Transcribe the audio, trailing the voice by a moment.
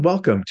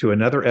Welcome to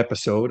another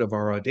episode of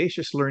our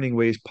Audacious Learning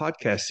Ways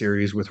podcast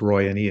series with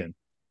Roy and Ian.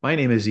 My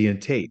name is Ian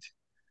Tate.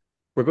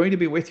 We're going to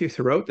be with you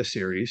throughout the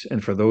series,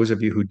 and for those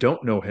of you who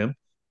don't know him,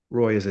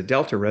 Roy is a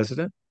Delta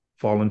resident,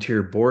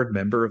 volunteer board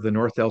member of the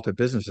North Delta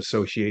Business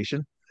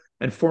Association,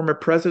 and former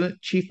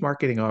president, chief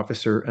marketing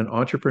officer, and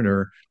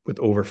entrepreneur with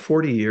over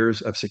 40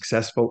 years of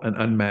successful and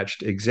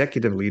unmatched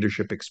executive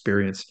leadership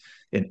experience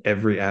in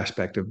every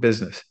aspect of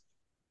business.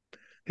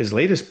 His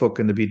latest book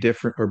in the Be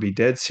Different or Be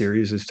Dead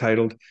series is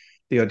titled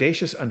The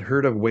Audacious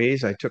Unheard of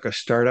Ways I Took a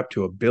Startup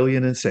to a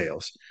Billion in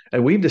Sales,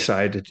 and we've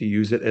decided to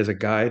use it as a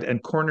guide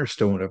and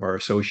cornerstone of our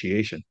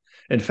association.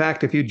 In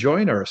fact, if you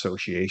join our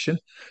association,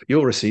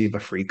 you'll receive a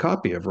free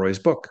copy of Roy's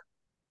book.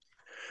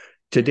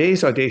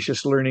 Today's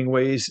Audacious Learning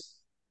Ways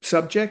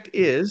subject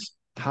is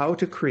how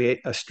to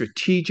create a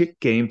strategic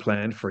game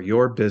plan for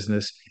your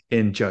business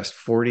in just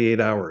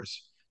 48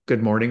 hours.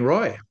 Good morning,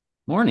 Roy.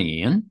 Morning,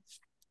 Ian.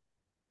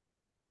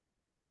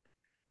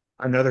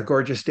 Another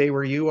gorgeous day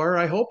where you are,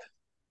 I hope.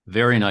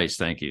 Very nice,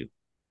 thank you.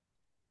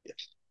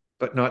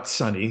 But not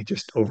sunny,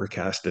 just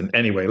overcast. And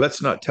anyway,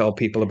 let's not tell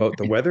people about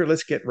the weather.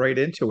 Let's get right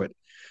into it.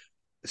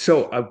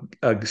 So,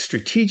 a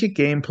strategic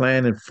game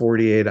plan in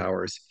 48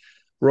 hours.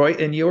 Roy,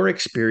 in your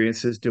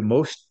experiences, do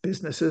most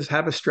businesses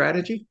have a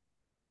strategy?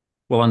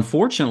 Well,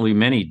 unfortunately,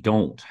 many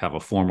don't have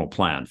a formal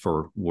plan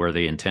for where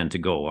they intend to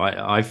go.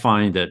 I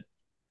find that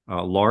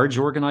large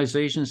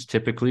organizations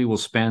typically will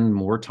spend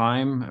more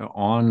time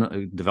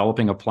on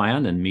developing a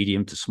plan than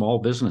medium to small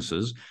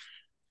businesses,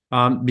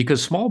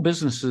 because small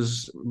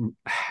businesses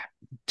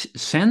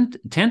tend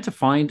to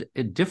find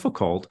it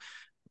difficult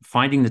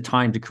finding the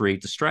time to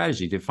create the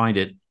strategy. They find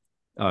it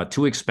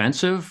too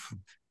expensive.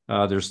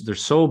 They're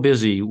so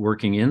busy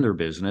working in their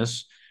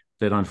business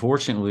that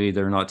unfortunately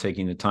they're not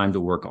taking the time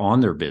to work on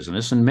their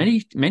business. And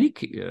many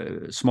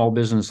small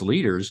business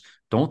leaders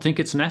don't think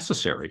it's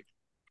necessary.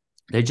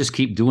 They just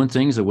keep doing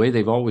things the way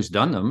they've always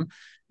done them,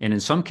 and in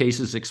some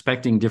cases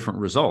expecting different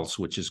results,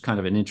 which is kind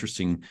of an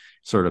interesting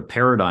sort of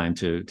paradigm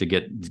to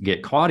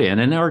get caught in,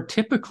 and are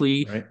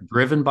typically Right.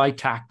 driven by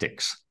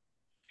tactics.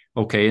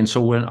 Okay. And so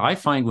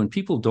when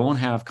people don't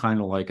have kind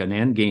of like an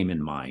end game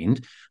in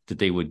mind that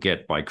they would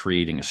get by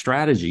creating a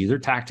strategy, they're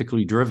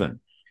tactically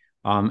driven.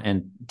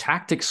 And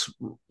tactics,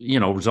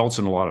 results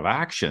in a lot of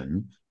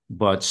action,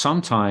 but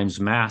sometimes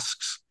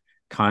masks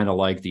kind of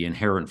like the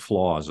inherent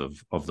flaws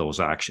of those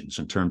actions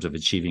in terms of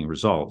achieving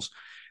results.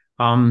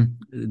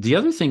 The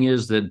other thing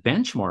is that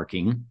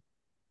benchmarking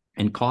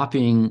and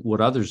copying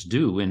what others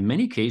do in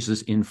many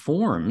cases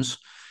informs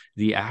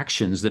the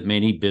actions that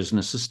many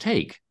businesses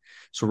take.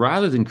 So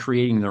rather than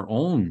creating their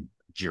own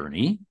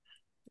journey,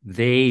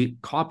 they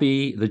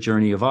copy the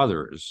journey of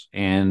others.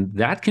 And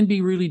that can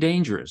be really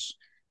dangerous.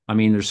 I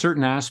mean, there's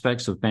certain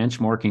aspects of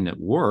benchmarking that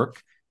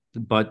work,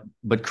 but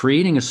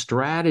creating a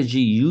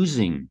strategy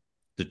using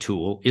the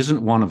tool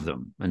isn't one of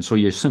them. And so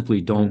you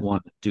simply don't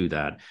want to do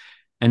that.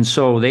 And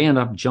so they end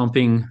up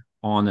jumping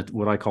on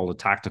what I call the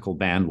tactical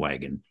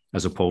bandwagon,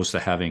 as opposed to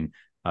having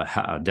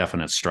a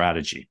definite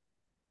strategy.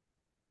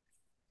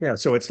 Yeah,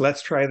 so it's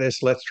let's try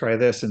this,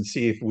 and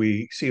see if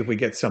we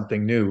get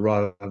something new,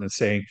 rather than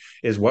saying,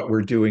 is what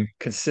we're doing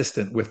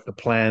consistent with the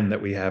plan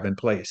that we have in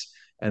place,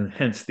 and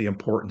hence the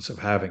importance of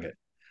having it.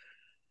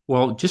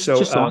 Well, So,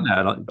 just on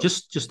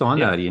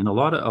yeah. that, Ian, a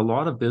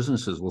lot of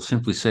businesses will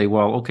simply say,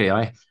 well, okay,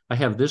 I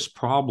have this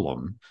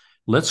problem.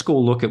 Let's go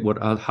look at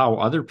how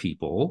other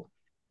people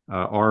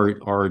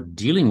are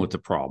dealing with the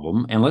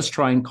problem, and let's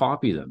try and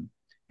copy them.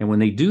 And when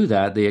they do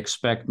that, they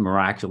expect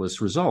miraculous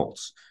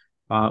results,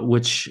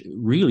 which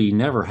really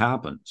never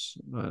happens.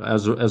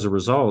 As a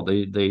result,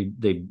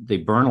 they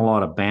burn a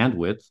lot of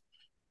bandwidth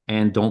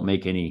and don't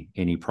make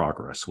any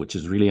progress, which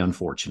is really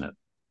unfortunate.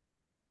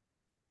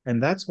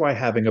 And that's why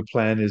having a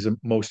plan is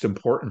most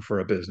important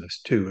for a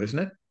business too, isn't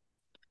it?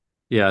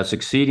 Yeah, it's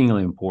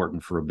exceedingly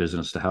important for a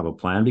business to have a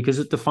plan because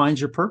it defines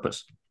your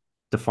purpose,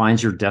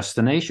 defines your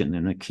destination,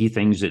 and the key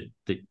things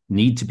that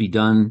need to be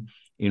done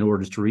in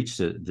order to reach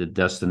the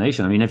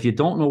destination. I mean, if you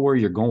don't know where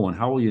you're going,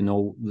 how will you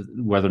know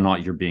whether or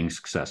not you're being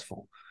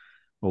successful?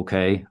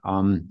 Okay.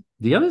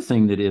 The other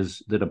thing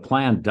that a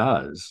plan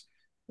does,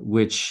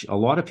 which a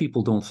lot of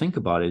people don't think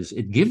about, is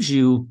it gives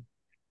you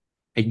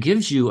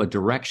a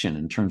direction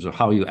in terms of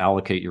how you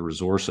allocate your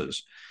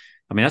resources.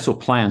 I mean, that's what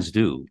plans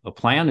do. A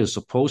plan is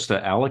supposed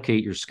to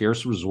allocate your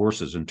scarce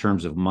resources in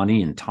terms of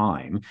money and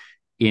time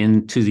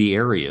into the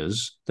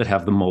areas that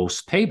have the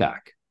most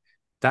payback.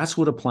 That's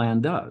what a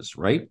plan does,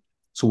 right?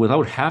 So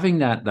without having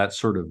that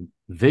sort of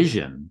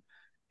vision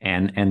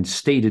and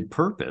stated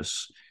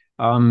purpose,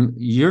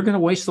 you're going to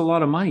waste a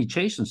lot of money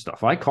chasing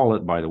stuff. I call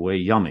it, by the way,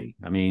 yummy.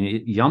 I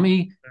mean,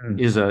 yummy Mm.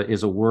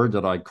 is a word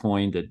that I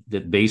coined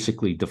that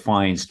basically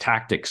defines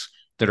tactics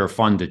that are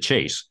fun to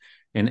chase.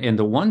 And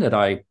the one that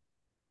I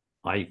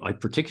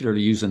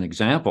particularly use an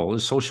example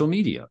is social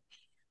media.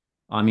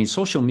 I mean,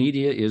 social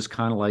media is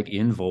kind of like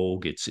in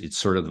vogue. It's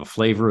sort of the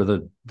flavor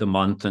of the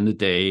month and the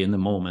day and the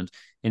moment,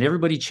 and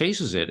everybody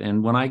chases it.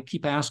 And when I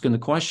keep asking the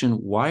question,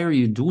 why are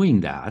you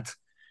doing that?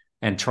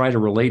 and try to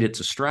relate it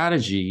to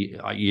strategy,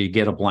 you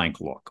get a blank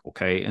look.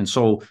 Okay. And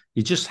so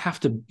you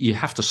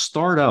have to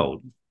start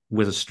out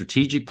with a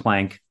strategic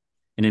plank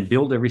and then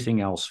build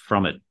everything else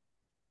from it.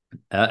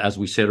 As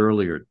we said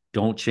earlier,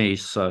 don't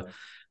chase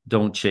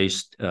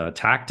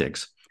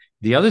tactics.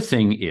 The other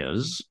thing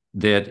is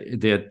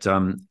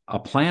that a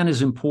plan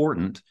is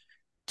important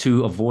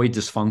to avoid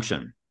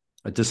dysfunction.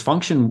 A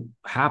dysfunction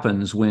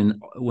happens when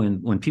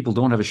people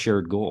don't have a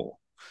shared goal,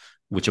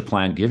 which a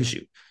plan gives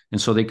you. And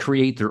so they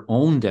create their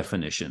own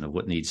definition of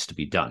what needs to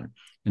be done.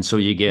 And so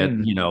you get,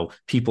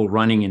 people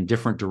running in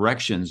different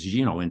directions,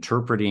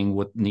 interpreting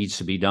what needs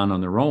to be done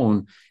on their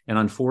own. And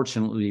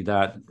unfortunately,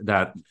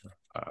 that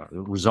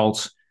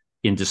results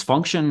in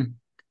dysfunction,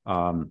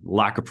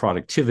 lack of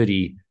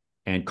productivity,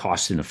 and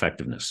cost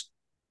ineffectiveness.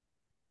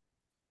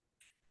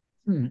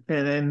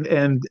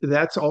 And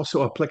that's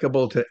also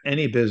applicable to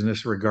any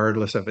business,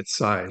 regardless of its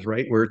size,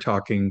 right? We're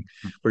talking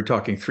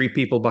three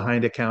people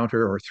behind a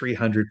counter or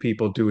 300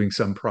 people doing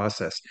some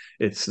process.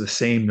 It's the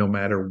same no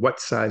matter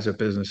what size of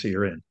business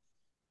you're in.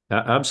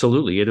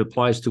 Absolutely, it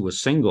applies to a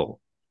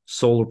single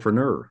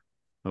solopreneur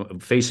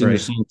facing the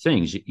Right. same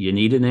things. You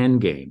need an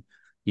end game.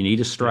 You need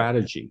a Yeah.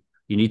 strategy.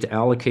 You need to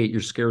allocate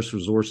your scarce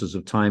resources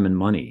of time and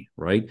money,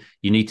 right?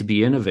 You need to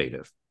be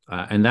innovative.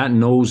 And that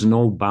knows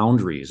no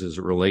boundaries as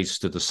it relates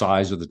to the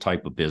size or the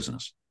type of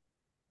business.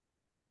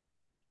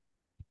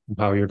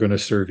 How you're going to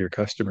serve your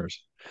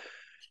customers.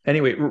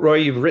 Anyway, Roy,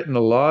 you've written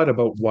a lot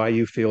about why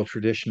you feel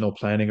traditional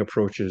planning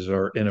approaches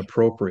are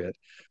inappropriate.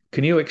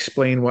 Can you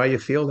explain why you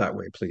feel that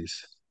way,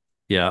 please?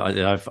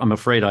 Yeah, I'm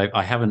afraid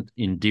I haven't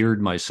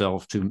endeared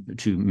myself to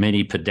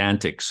many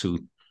pedantics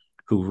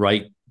who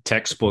write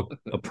textbook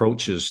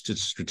approaches to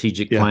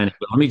strategic Yeah. planning.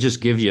 But let me just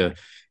give you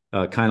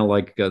kind of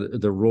like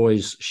the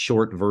Roy's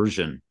short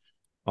version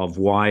of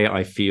why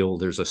I feel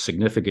there's a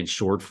significant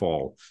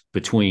shortfall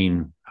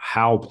between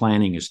how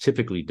planning is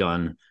typically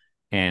done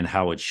and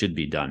how it should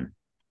be done.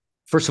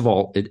 First of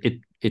all,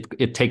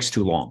 it takes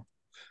too long.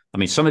 I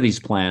mean, some of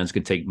these plans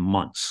can take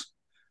months,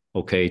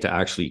 okay, to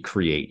actually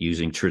create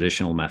using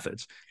traditional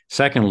methods.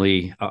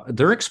 Secondly,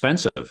 they're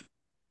expensive.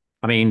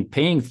 I mean,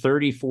 paying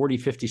 30, 40,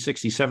 50,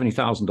 60,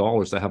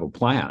 $70,000 to have a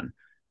plan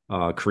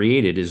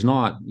created is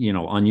not,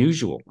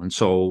 unusual. And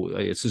so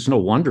it's just no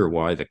wonder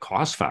why the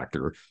cost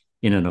factor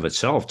in and of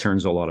itself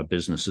turns a lot of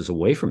businesses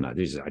away from that.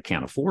 I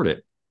can't afford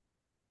it.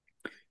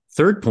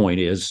 Third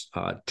point is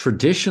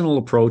traditional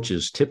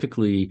approaches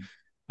typically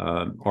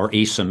are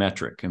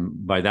asymmetric.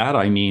 And by that,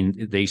 I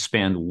mean they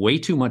spend way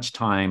too much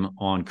time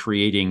on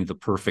creating the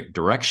perfect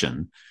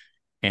direction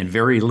and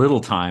very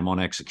little time on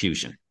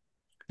execution.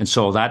 And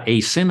so that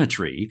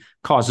asymmetry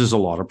causes a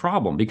lot of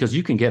problem because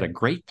you can get a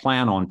great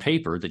plan on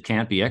paper that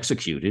can't be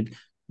executed,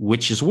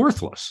 which is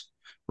worthless,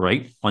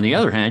 right? On the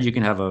other hand, you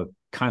can have a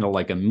kind of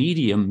like a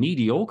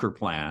mediocre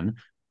plan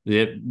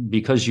that,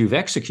 because you've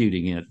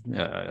executing it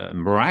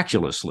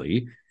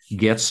miraculously,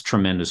 gets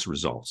tremendous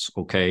results.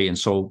 Okay. And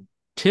so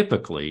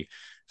typically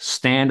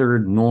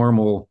standard,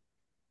 normal,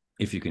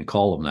 if you can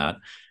call them that,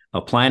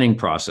 planning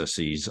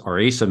processes are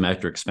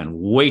asymmetric, spend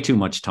way too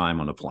much time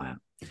on a plan.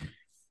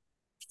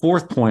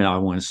 Fourth point I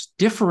want is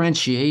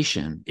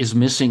differentiation is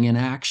missing in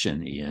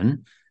action,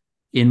 Ian,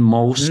 in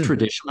most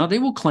traditional. Now, they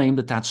will claim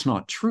that that's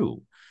not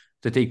true,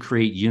 that they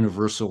create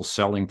universal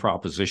selling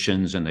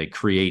propositions and they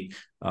create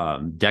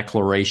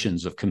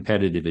declarations of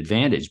competitive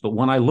advantage. But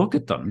when I look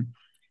at them,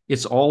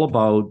 it's all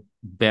about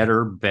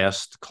better,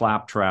 best,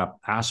 claptrap,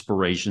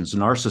 aspirations,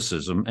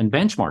 narcissism, and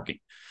benchmarking.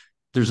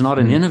 There's not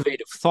an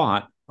innovative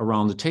thought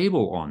around the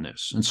table on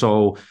this. And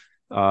so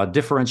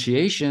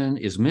differentiation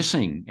is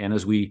missing. And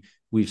as we've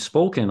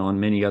spoken on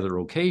many other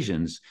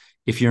occasions,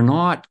 if you're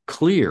not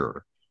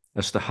clear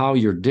as to how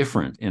you're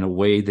different in a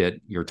way that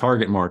your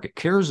target market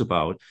cares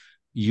about,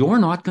 you're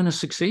not going to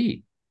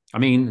succeed. I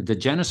mean, the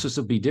genesis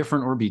of Be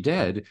Different or Be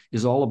Dead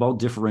is all about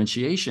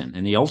differentiation.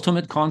 And the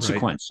ultimate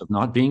consequence of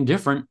not being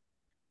different,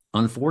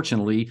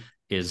 unfortunately,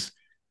 is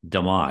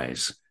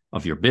demise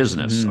of your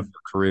business, of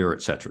your career,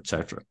 et cetera, et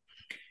cetera.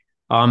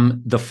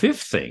 The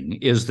fifth thing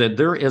is that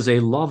there is a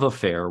love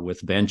affair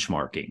with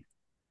benchmarking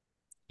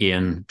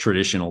in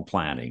traditional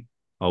planning.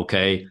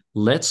 Okay,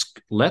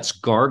 let's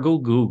gargle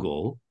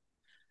Google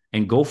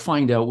and go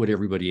find out what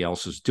everybody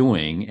else is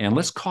doing, and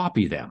let's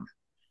copy them.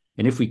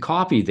 And if we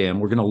copy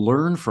them, we're going to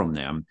learn from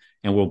them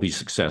and we'll be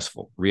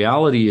successful.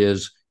 Reality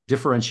is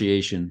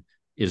differentiation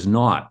is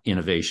not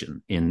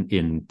innovation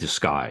in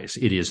disguise.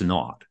 It is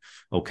not.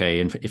 Okay.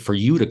 And for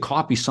you to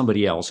copy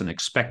somebody else and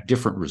expect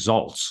different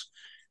results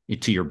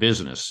to your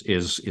business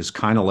is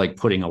kind of like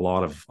putting a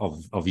lot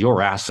of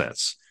your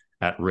assets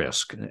at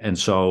risk. And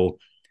so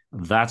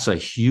that's a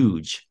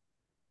huge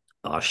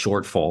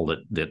shortfall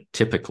that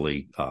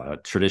typically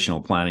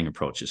traditional planning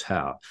approaches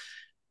have.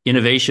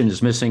 Innovation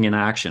is missing in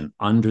action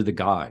under the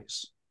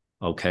guise,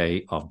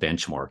 okay, of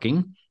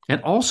benchmarking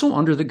and also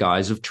under the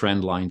guise of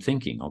trend line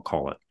thinking, I'll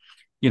call it.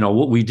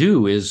 What we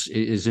do is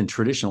in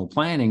traditional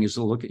planning is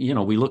to look,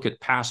 we look at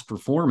past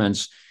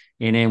performance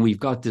And then we've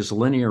got this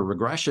linear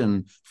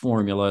regression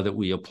formula that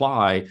we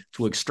apply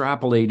to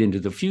extrapolate into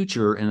the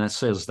future. And that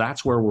says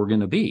that's where we're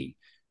going to be.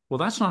 Well,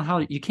 that's not how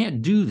you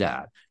can't do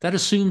that. That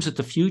assumes that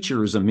the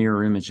future is a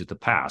mirror image of the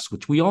past,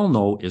 which we all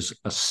know is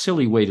a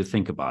silly way to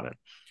think about it.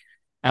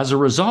 As a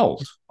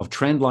result of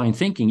trendline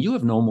thinking, you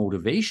have no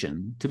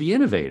motivation to be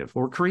innovative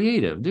or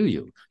creative, do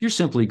you? You're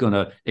simply going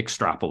to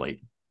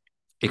extrapolate.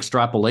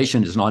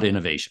 Extrapolation is not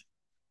innovation.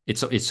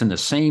 It's in the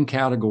same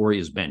category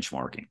as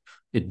benchmarking.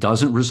 It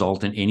doesn't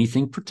result in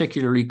anything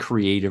particularly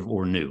creative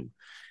or new.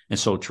 And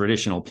so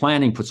traditional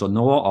planning puts an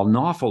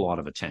awful lot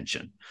of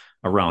attention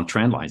around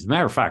trend lines. As a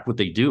matter of fact, what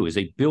they do is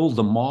they build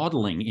the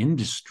modeling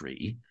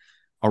industry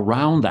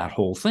around that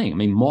whole thing. I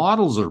mean,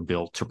 models are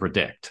built to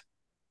predict,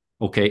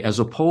 okay, as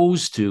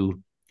opposed to,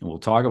 and we'll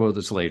talk about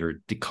this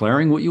later,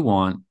 declaring what you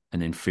want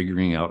and then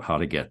figuring out how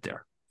to get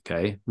there,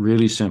 okay?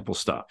 Really simple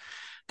stuff.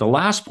 The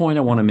last point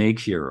I want to make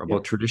here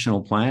about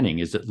traditional planning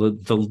is that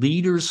the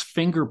leader's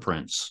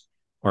fingerprints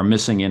are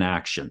missing in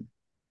action.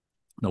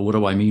 Now, what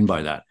do I mean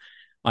by that?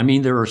 I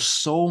mean, there is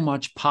so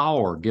much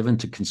power given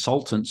to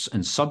consultants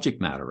and subject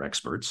matter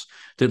experts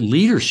that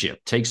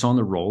leadership takes on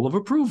the role of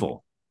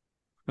approval.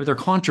 Or their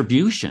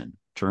contribution in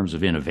terms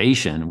of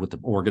innovation and what the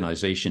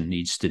organization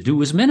needs to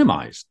do is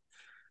minimized.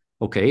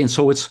 Okay, and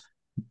so it's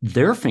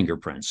their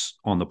fingerprints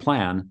on the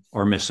plan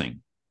are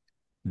missing.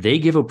 They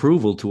give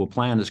approval to a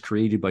plan that's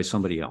created by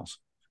somebody else.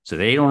 So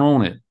they don't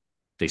own it.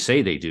 They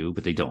say they do,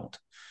 but they don't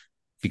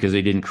because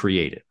they didn't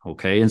create it.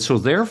 Okay. And so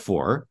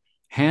therefore,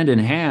 hand in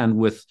hand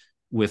with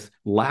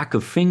lack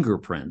of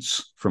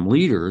fingerprints from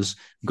leaders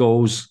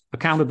goes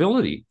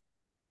accountability.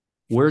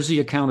 Where's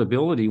the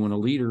accountability when a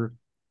leader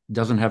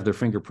doesn't have their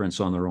fingerprints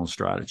on their own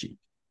strategy?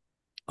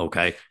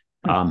 Okay.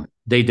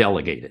 They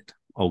delegate it.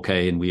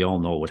 Okay. And we all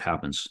know what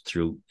happens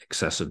through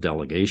excessive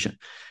delegation.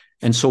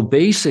 And so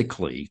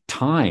basically,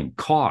 time,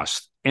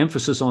 cost,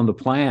 emphasis on the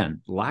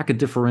plan, lack of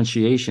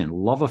differentiation,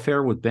 love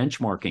affair with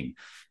benchmarking,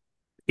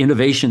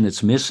 innovation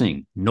that's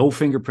missing, no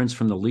fingerprints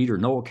from the leader,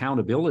 no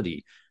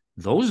accountability.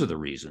 Those are the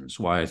reasons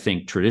why I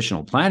think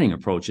traditional planning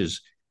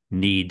approaches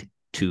need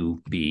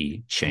to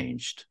be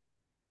changed.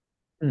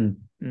 And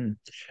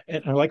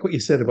I like what you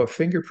said about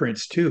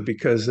fingerprints too,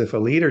 because if a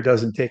leader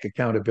doesn't take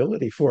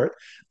accountability for it,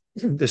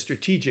 the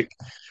strategic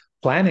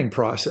planning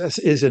process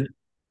is an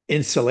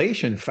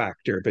insulation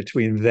factor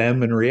between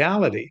them and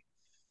reality.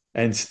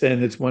 And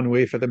then it's one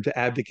way for them to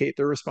abdicate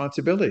their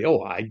responsibility.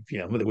 Oh,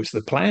 it was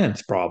the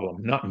plan's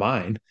problem, not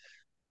mine.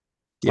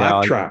 Yeah,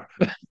 Claptrap.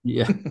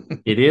 yeah,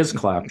 it is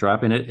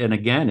claptrap, and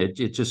again, it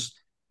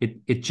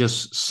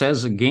just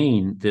says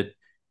again that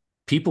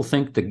people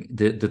think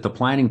that the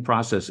planning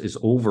process is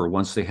over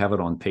once they have it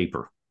on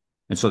paper,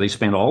 and so they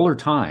spend all their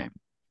time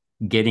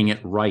getting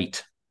it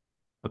right,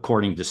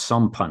 according to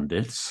some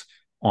pundits,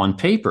 on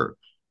paper,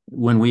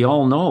 when we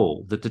all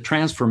know that the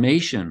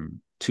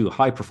transformation to a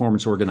high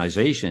performance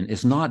organization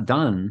is not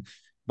done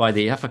by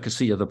the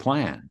efficacy of the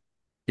plan.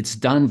 It's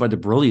done by the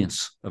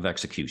brilliance of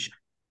execution.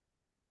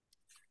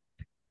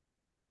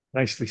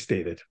 Nicely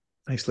stated.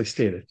 Nicely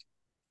stated.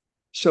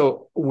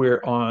 So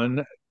we're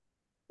on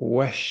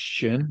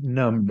question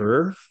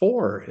number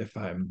 4, if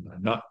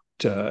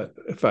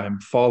I'm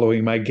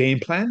following my game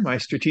plan, my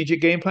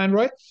strategic game plan,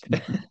 right?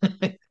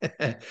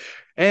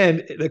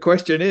 And the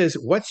question is,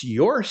 what's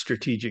your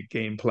strategic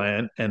game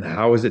plan and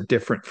how is it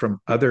different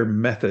from other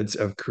methods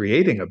of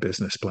creating a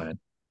business plan?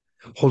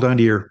 Hold on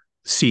to your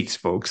seats,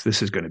 folks.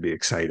 This is going to be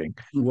exciting.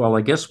 Well,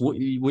 I guess what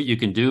you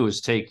can do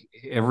is take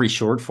every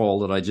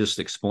shortfall that I just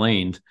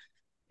explained,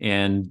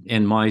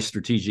 and my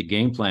strategic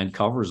game plan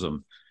covers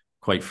them.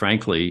 Quite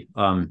frankly,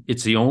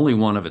 it's the only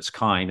one of its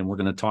kind, and we're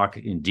going to talk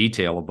in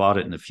detail about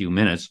it in a few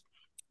minutes.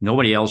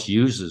 Nobody else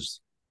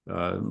uses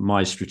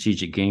my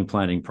strategic game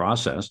planning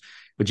process,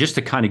 but just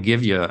to kind of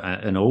give you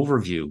an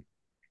overview,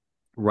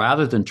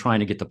 rather than trying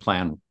to get the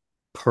plan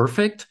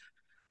perfect,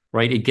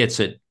 right? It gets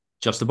it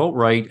just about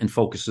right and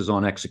focuses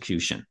on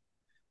execution.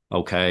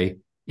 Okay.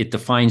 It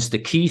defines the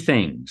key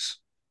things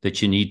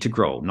that you need to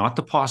grow, not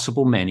the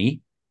possible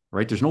many,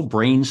 right? There's no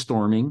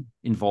brainstorming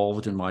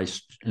involved in my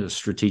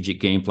strategic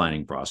game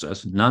planning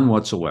process, none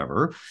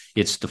whatsoever.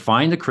 It's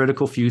define the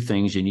critical few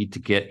things you need to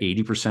get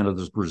 80% of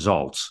the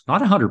results,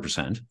 not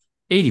 100%,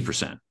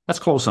 80%. That's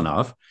close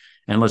enough.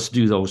 And let's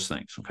do those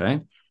things.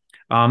 Okay.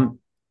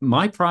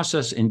 My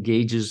process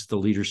engages the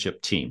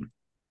leadership team.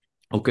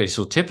 Okay.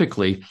 So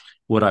typically,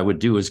 what I would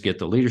do is get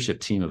the leadership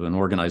team of an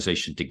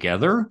organization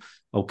together,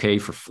 okay,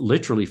 for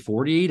literally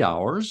 48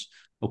 hours.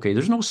 Okay,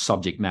 there's no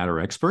subject matter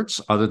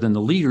experts other than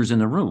the leaders in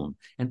the room.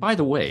 And by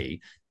the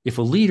way, if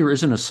a leader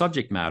isn't a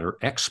subject matter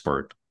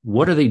expert,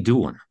 what are they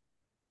doing?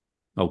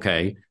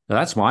 Okay, now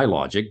that's my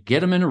logic. Get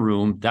them in a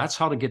room. That's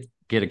how to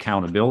get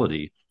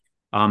accountability.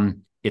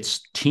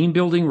 It's team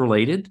building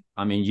related.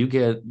 I mean, you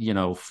get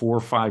 4,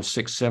 5,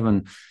 6,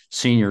 7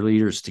 senior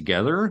leaders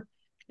together,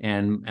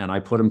 and I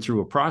put them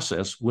through a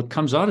process. What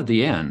comes out at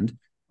the end,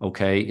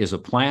 okay, is a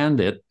plan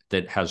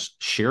that has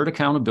shared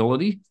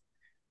accountability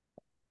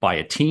by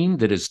a team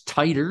that is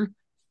tighter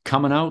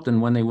coming out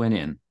than when they went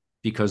in.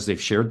 because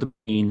they've shared the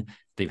pain,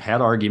 they've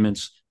had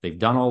arguments, they've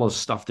done all the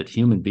stuff that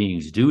human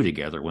beings do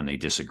together when they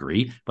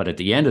disagree. But at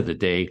the end of the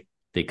day,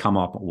 they come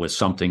up with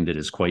something that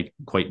is quite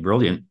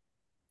brilliant.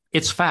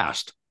 It's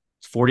fast.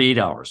 It's 48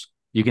 hours.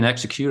 You can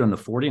execute on the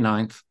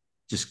 49th.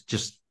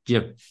 Just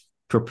get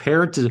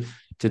prepared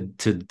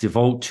to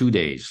devote 2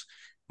 days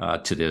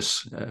to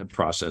this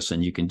process,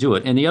 and you can do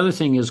it. And the other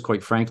thing is,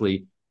 quite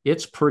frankly,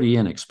 it's pretty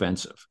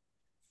inexpensive.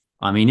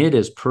 I mean, it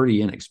is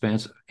pretty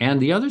inexpensive. And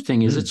the other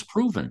thing is, it's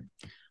proven.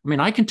 I mean,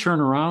 I can turn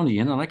around,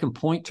 Ian, and I can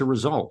point to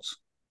results.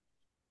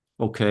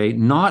 Okay,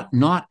 not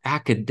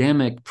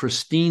academic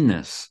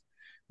pristineness,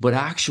 but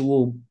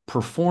actual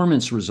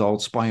performance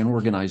results by an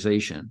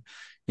organization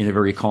in a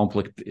very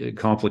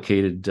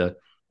complicated,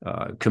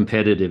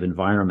 competitive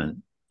environment.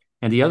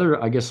 And the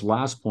other, I guess,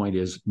 last point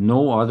is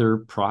no other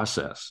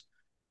process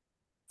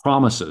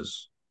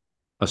promises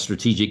a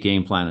strategic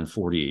game plan in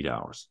 48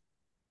 hours.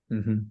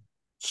 Mm-hmm.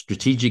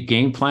 Strategic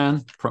game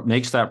plan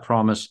makes that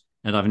promise,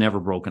 and I've never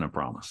broken a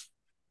promise.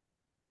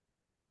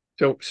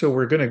 So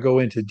we're going to go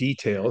into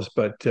details,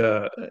 but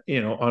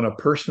on a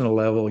personal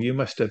level, you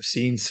must have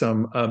seen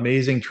some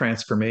amazing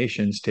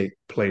transformations take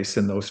place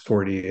in those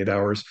 48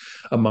 hours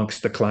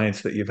amongst the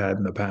clients that you've had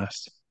in the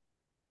past.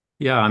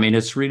 Yeah, I mean,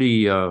 it's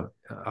really,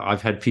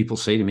 I've had people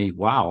say to me,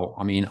 wow,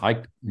 I mean,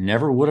 I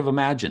never would have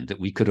imagined that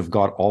we could have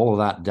got all of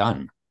that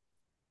done.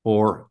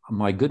 Or,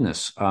 my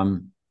goodness,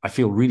 I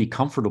feel really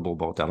comfortable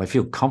about that. I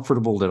feel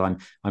comfortable that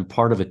I'm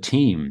part of a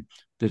team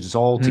that is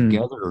all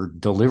together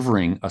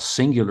delivering a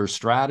singular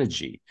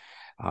strategy.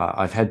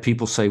 I've had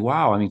people say,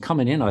 wow, I mean,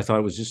 coming in, I thought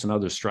it was just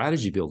another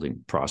strategy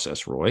building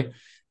process, Roy.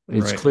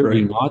 It's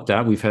clearly not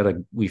that.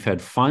 We've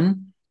had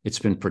fun. It's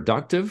been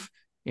productive,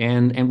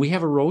 and we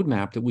have a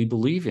roadmap that we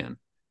believe in.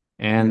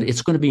 And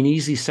it's going to be an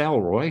easy sell,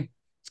 Roy.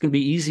 It's going to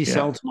be easy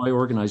sell to my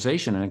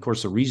organization. And of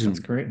course, the reason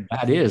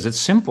that is, it's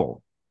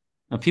simple.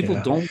 Now, people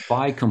don't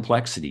buy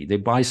complexity. They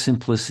buy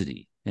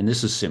simplicity. And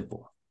this is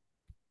simple.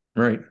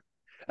 Right.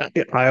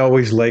 I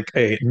always like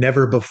a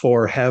never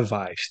before have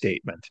I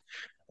statement.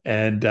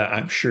 And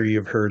I'm sure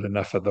you've heard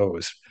enough of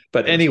those.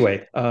 But Yes.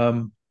 anyway,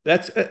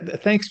 that's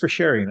thanks for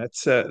sharing.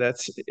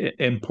 That's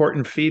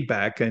important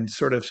feedback and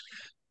sort of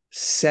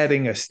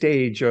setting a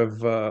stage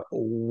of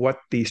what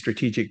the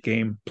strategic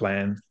game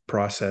plan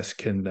process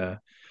can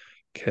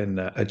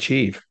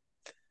achieve,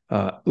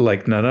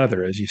 like none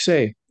other, as you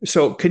say.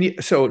 So can you?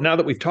 So now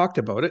that we've talked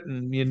about it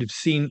and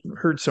you've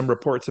heard some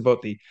reports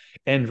about the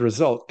end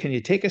result, can you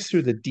take us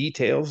through the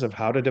details of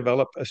how to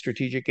develop a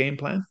strategic game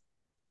plan?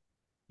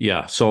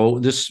 Yeah, so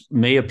this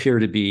may appear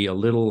to be a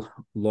little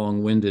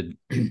long-winded,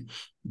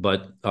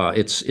 but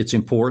it's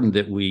important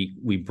that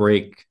we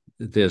break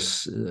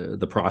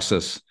the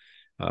process,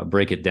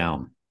 break it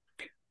down.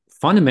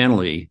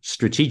 Fundamentally,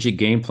 strategic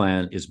game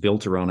plan is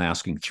built around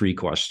asking 3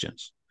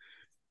 questions.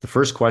 The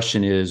first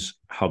question is,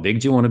 how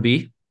big do you want to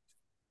be?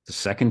 The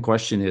second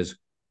question is,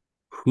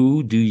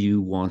 who do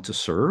you want to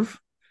serve?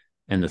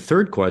 And the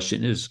third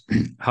question is,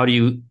 how do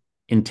you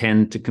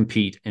intend to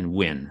compete and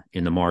win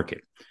in the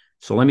market?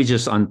 So let me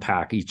just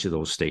unpack each of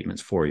those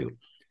statements for you.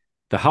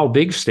 The how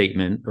big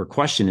statement or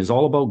question is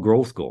all about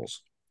growth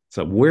goals.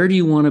 So where do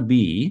you want to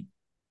be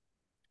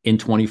in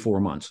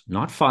 24 months?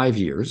 Not 5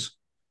 years,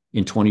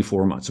 in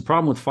 24 months. The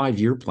problem with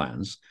 5-year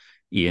plans,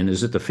 Ian,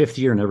 is that the 5th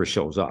year never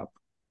shows up.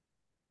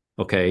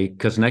 Okay,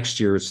 because next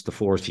year it's the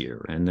 4th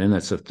year, and then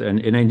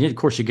and then of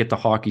course you get the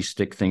hockey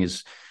stick thing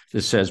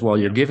that says, well,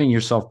 you're giving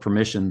yourself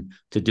permission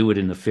to do it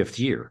in the 5th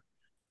year.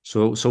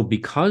 So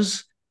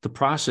because the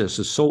process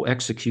is so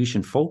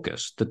execution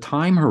focused, the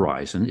time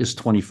horizon is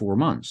 24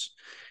 months.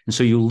 And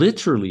so you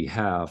literally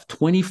have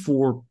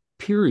 24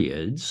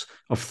 periods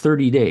of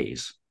 30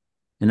 days.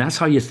 And that's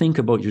how you think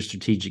about your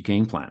strategic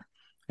game plan.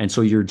 And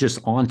so you're just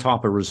on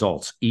top of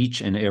results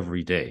each and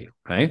every day,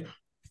 okay?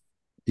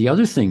 The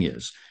other thing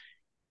is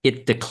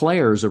it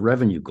declares a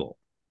revenue goal.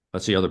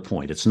 That's the other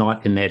point. It's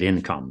not a net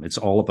income. It's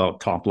all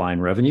about top line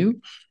revenue.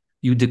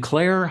 You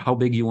declare how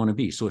big you want to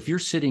be. So if you're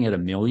sitting at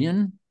 $1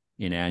 million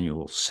in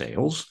annual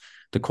sales,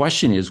 the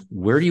question is,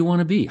 where do you want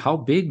to be? How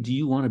big do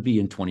you want to be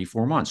in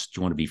 24 months? Do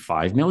you want to be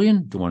 5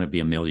 million? Do you want to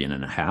be 1.5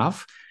 million?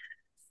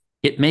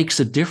 It makes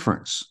a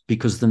difference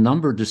because the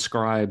number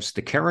describes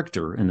the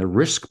character and the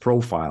risk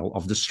profile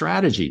of the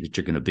strategy that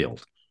you're going to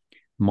build.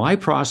 My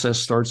process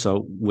starts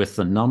out with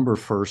the number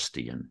first,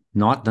 Ian,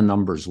 not the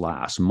numbers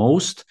last.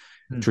 Most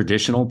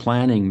traditional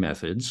planning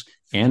methods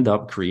end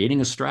up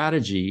creating a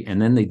strategy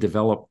and then they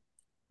develop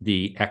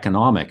the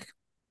economic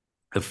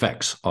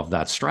effects of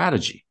that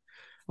strategy.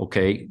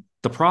 Okay.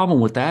 The problem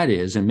with that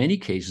is, in many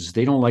cases,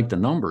 they don't like the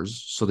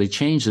numbers, so they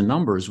change the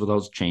numbers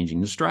without changing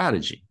the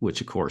strategy,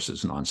 which, of course,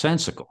 is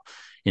nonsensical.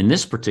 In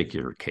this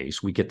particular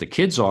case, we get the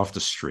kids off the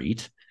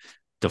street,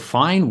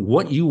 define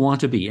what you want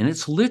to be, and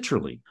it's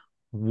literally,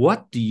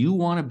 what do you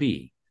want to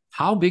be?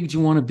 How big do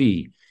you want to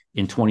be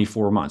in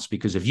 24 months?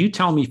 Because if you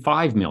tell me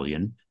 5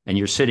 million and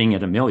you're sitting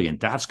at 1 million,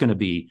 that's going to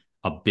be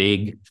a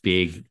big,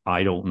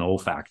 I don't know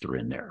factor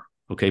in there.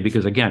 Okay,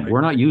 because again, we're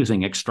not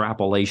using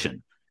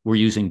extrapolation. We're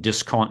using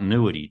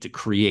discontinuity to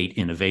create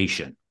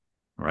innovation,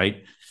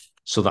 right?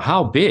 So the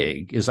how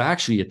big is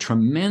actually a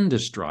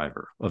tremendous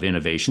driver of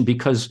innovation,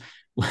 because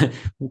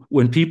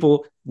when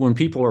people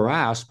are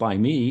asked by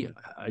me,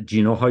 do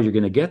you know how you're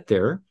going to get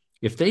there?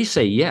 If they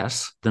say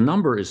yes, the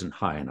number isn't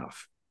high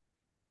enough.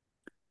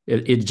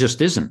 It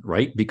just isn't,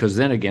 right? Because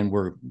then again,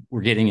 we're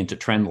getting into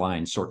trend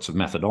line sorts of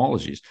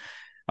methodologies.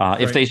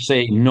 If they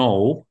say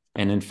no,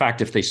 and in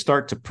fact, if they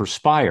start to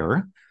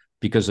perspire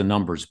because the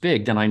number's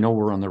big, then I know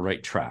we're on the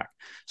right track.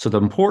 So the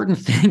important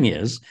thing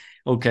is,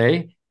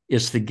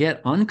 is to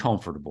get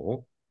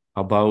uncomfortable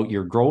about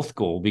your growth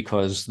goal,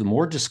 because the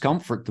more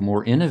discomfort, the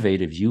more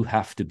innovative you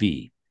have to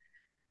be.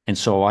 And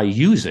so I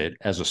use it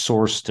as a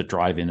source to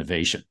drive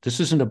innovation. This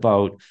isn't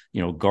about,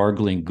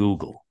 gargling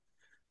Google,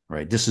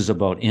 right? This is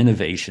about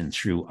innovation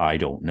through I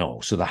don't know.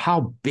 So the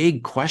how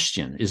big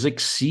question is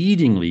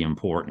exceedingly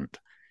important,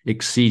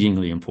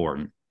 exceedingly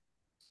important.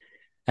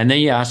 And then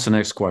you ask the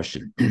next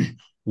question,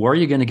 where are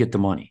you going to get the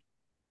money?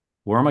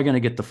 Where am I going to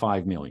get the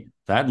 5 million?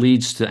 That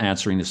leads to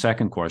answering the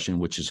second question,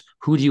 which is,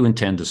 who do you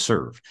intend to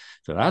serve?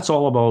 So that's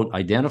all about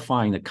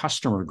identifying the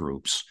customer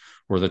groups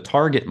or the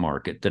target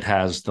market that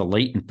has the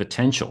latent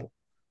potential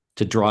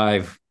to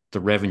drive the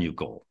revenue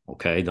goal.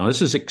 Okay. Now,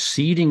 this is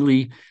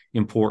exceedingly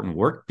important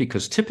work,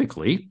 because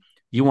typically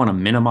you want to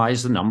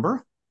minimize the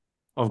number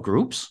of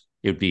groups.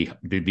 It'd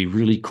be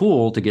really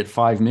cool to get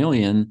 5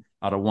 million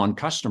out of one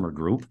customer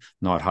group,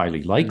 not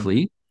highly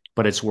likely,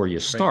 but it's where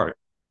you start. Right.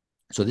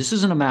 So this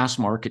isn't a mass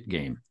market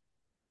game.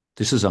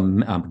 This is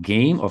a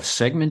game of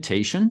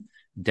segmentation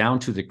down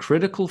to the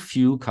critical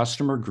few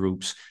customer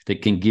groups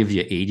that can give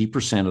you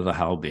 80% of the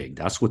how big.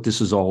 That's what this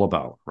is all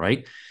about,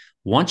 right?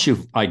 Once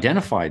you've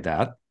identified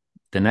that,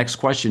 the next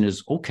question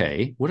is,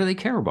 okay, what do they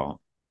care about?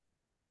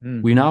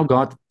 We now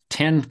got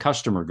 10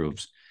 customer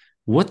groups.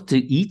 What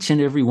do each and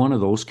every one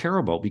of those care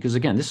about? Because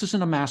again, this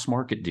isn't a mass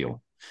market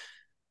deal.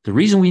 The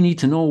reason we need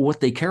to know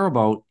what they care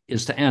about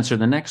is to answer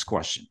the next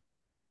question,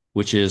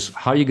 which is,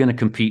 how are you going to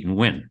compete and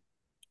win?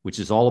 Which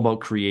is all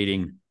about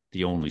creating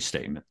the only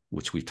statement,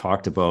 which we've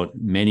talked about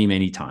many,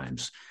 many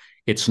times.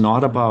 It's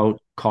not about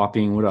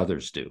copying what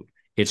others do.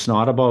 It's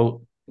not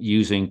about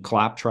using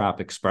claptrap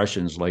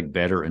expressions like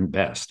better and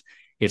best.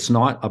 It's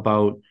not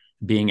about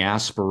being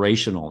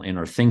aspirational in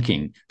our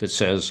thinking that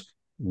says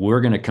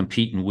we're going to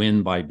compete and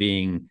win by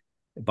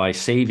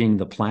saving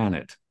the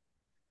planet.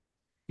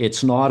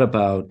 It's not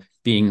about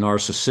being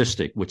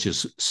narcissistic, which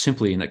is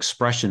simply an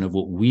expression of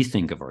what we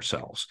think of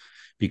ourselves,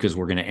 because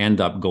we're going to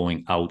end up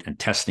going out and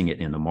testing it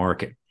in the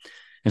market.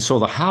 And so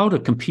the how to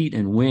compete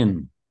and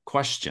win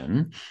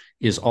question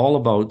is all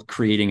about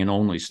creating an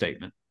only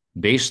statement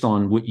based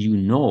on what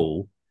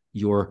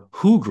your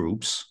who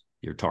groups,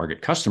 your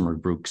target customer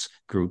groups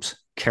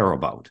care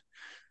about.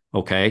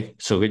 Okay,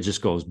 so it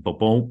just goes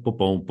ba-boom,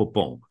 ba-boom,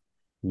 ba-boom.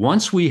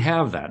 Once we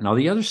have that, now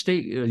the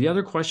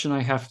other question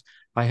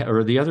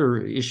the other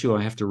issue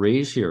I have to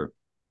raise here,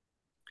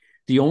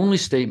 the only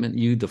statement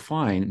you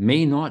define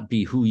may not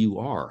be who you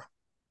are.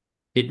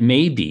 It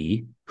may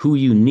be who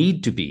you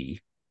need to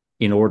be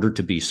in order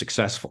to be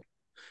successful.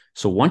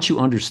 So once you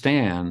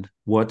understand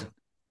what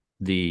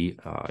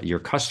your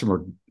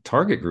customer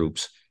target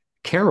groups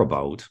care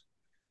about,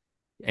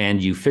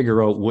 and you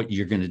figure out what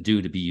you're going to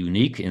do to be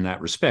unique in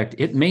that respect,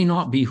 it may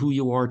not be who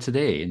you are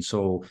today. And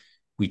so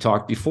we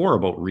talked before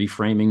about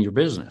reframing your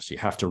business. You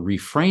have to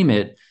reframe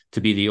it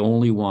to be the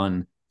only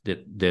one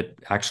that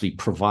actually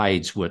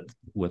provides what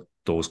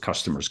those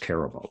customers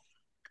care about.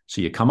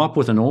 So you come up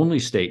with an only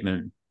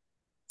statement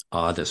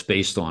that's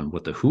based on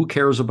what the who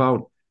cares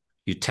about.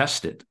 You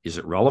test it. Is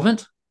it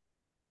relevant?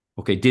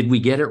 Okay, did we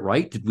get it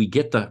right? Did we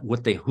get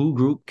what the who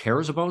group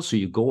cares about? So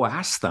you go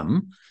ask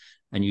them,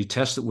 and you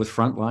test it with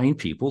frontline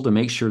people to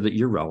make sure that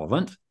you're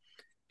relevant.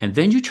 And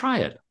then you try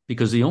it,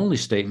 because the only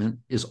statement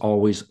is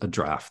always a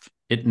draft.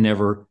 It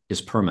never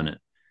is permanent.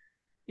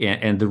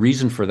 And the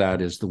reason for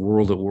that is the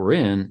world that we're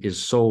in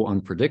is so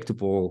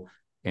unpredictable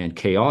and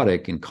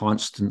chaotic and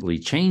constantly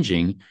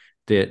changing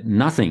that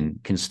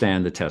nothing can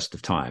stand the test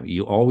of time.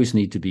 You always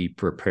need to be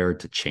prepared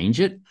to change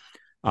it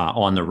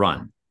on the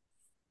run.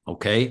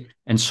 Okay.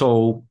 And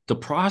so the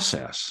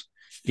process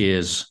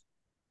is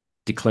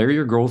declare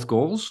your growth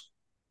goals,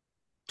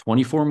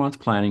 24-month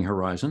planning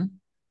horizon,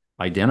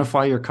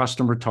 identify your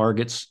customer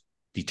targets,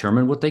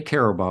 determine what they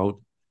care about,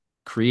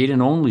 create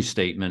an only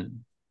statement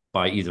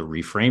by either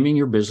reframing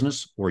your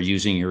business or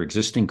using your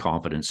existing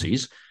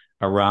competencies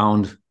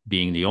around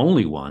being the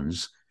only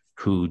ones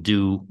who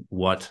do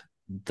what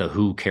the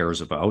who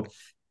cares about,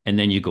 and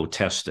then you go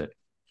test it.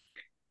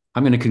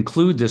 I'm going to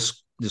conclude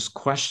this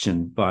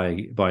question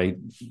by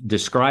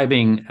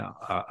describing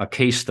a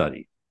case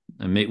study,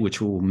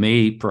 which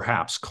may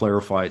perhaps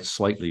clarify it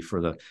slightly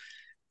for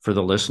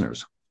the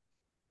listeners.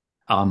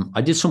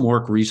 I did some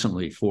work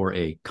recently for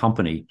a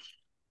company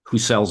who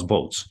sells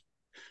boats.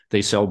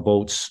 They sell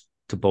boats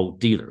to boat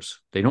dealers.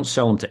 They don't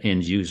sell them to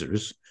end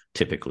users.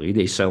 Typically,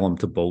 they sell them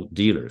to boat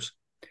dealers.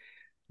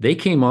 They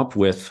came up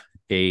with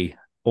a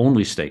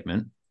only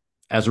statement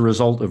as a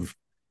result of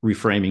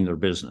reframing their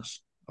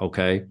business.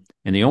 Okay.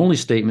 And the only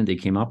statement they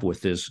came up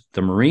with is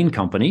the marine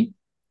company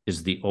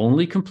is the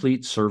only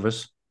complete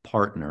service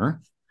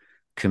partner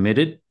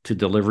committed to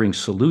delivering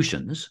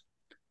solutions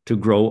to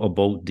grow a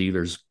boat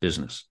dealer's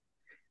business.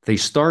 They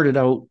started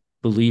out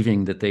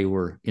believing that they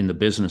were in the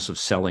business of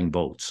selling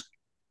boats.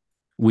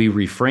 We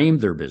reframed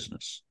their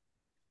business,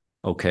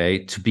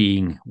 okay, to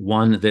being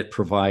one that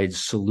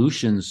provides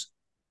solutions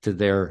to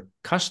their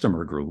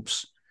customer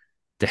groups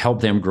to help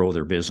them grow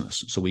their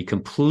business. So we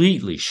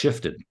completely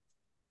shifted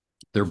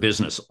their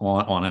business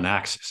on an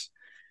axis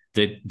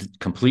that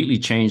completely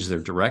changed their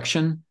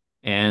direction.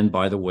 And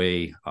by the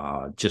way,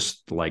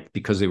 just like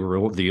because they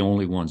were the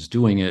only ones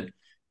doing it,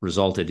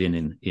 resulted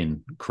in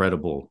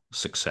incredible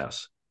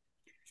success.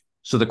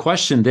 So the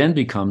question then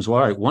becomes,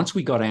 well, all right, once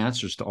we got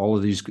answers to all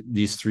of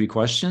these three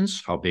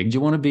questions, how big do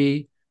you want to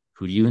be?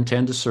 Who do you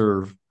intend to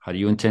serve? How do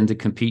you intend to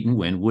compete and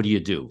win? What do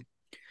you do?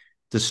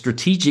 The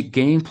strategic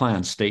game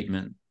plan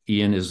statement,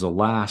 Ian, is the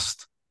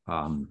last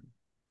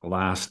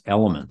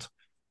element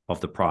of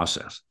the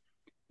process.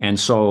 And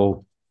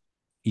so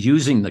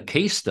using the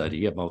case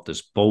study about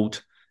this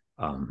boat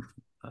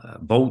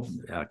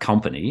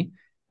company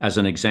as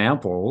an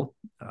example,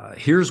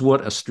 here's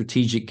what a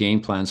strategic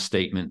game plan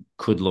statement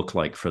could look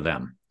like for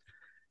them.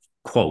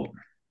 Quote,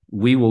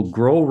 we will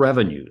grow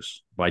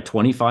revenues by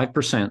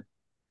 25%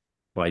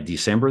 by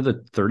December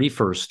the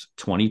 31st,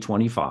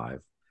 2025,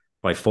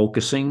 by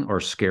focusing our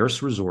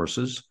scarce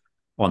resources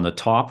on the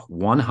top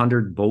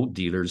 100 boat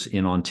dealers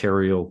in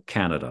Ontario,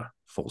 Canada,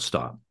 full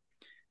stop.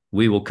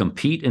 We will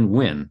compete and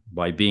win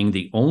by being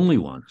the only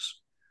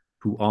ones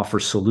who offer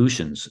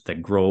solutions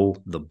that grow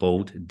the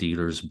boat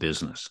dealer's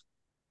business.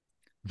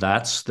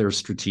 That's their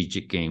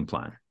strategic game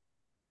plan.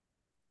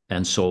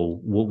 And so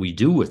what we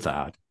do with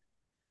that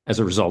as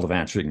a result of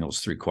answering those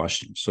three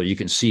questions. So you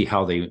can see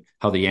how the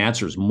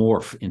answers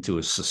morph into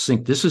a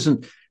succinct. This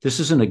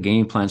isn't a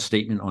game plan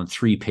statement on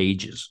 3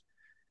 pages,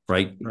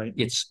 right?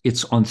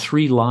 It's on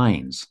 3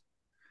 lines.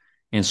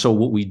 And so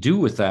what we do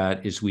with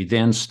that is we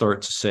then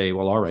start to say,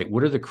 well, all right,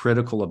 what are the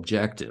critical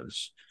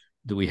objectives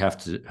that we have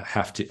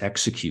to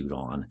execute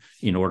on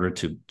in order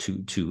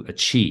to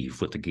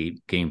achieve what the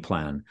game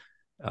plan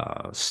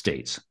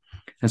states?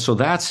 And so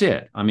that's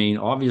it. I mean,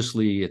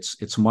 obviously,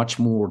 it's much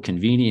more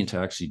convenient to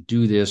actually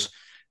do this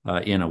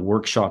in a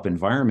workshop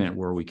environment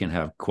where we can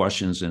have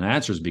questions and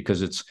answers,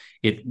 because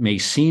it may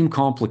seem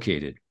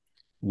complicated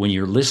when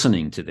you're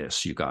listening to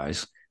this, you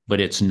guys, but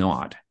it's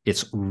not.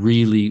 It's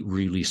really,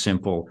 really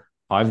simple.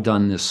 I've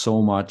done this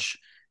so much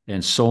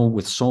and so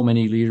with so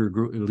many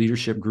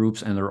leadership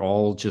groups, and they're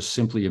all just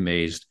simply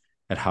amazed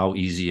at how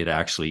easy it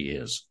actually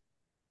is.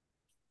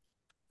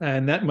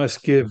 And that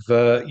must give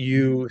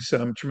you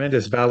some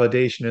tremendous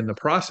validation in the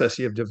process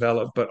you've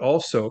developed, but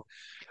also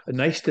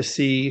nice to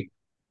see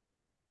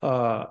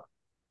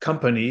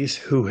companies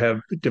who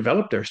have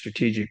developed their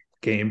strategic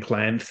game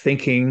plan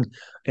thinking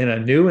in a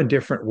new and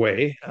different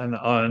way and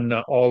on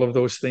all of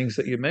those things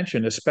that you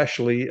mentioned,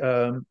 especially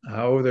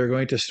how they're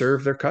going to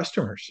serve their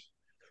customers.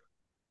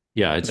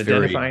 Yeah, it's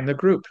identifying the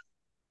group.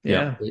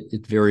 Yeah,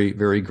 it's very,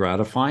 very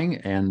gratifying.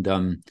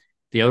 And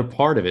the other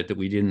part of it that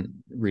we didn't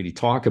really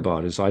talk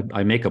about is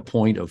I make a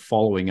point of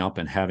following up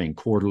and having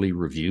quarterly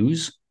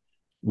reviews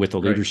with the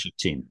leadership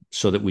team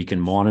so that we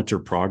can monitor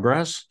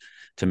progress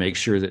to make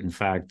sure that, in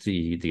fact,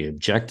 the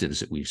objectives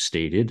that we've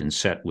stated and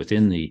set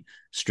within the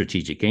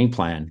strategic game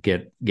plan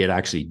get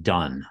actually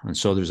done. And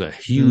so there's a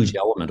huge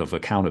element of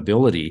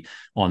accountability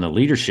on the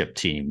leadership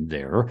team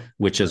there,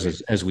 which,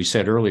 as we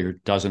said earlier,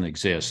 doesn't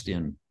exist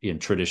in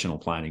traditional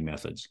planning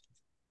methods.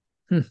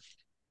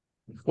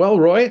 Well,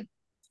 Roy,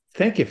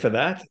 thank you for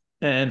that.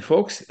 And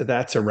folks,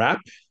 that's a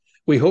wrap.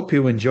 We hope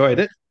you enjoyed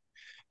it.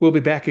 We'll be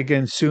back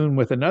again soon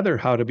with another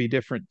How to Be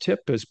Different tip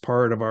as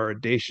part of our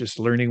Audacious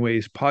Learning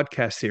Ways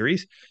podcast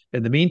series.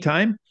 In the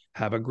meantime,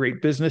 have a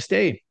great business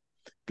day.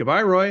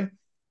 Goodbye, Roy.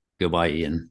 Goodbye, Ian.